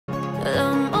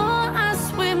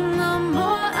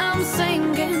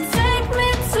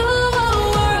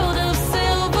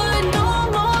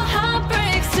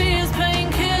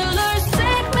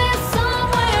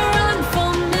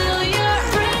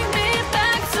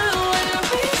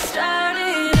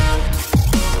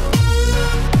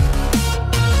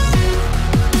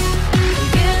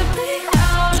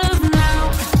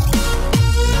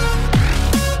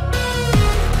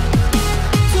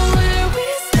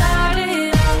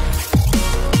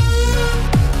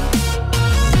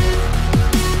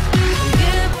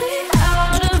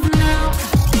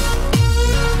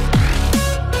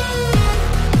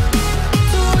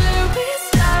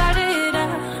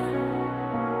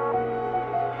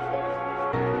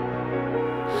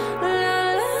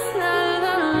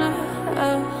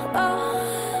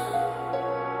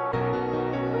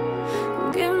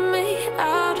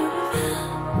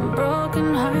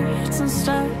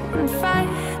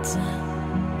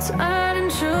Turning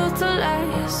truth to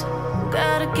lies.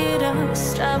 Gotta get up,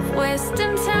 stop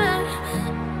wasting time.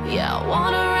 Yeah, I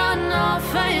wanna run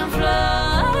off and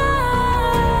fly.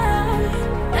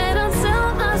 And I'll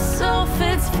tell myself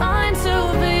it's fine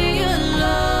to be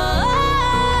alone,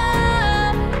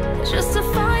 just to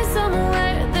find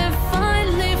somewhere that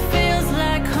finally feels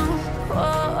like home. Oh,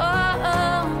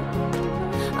 oh,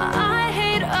 oh.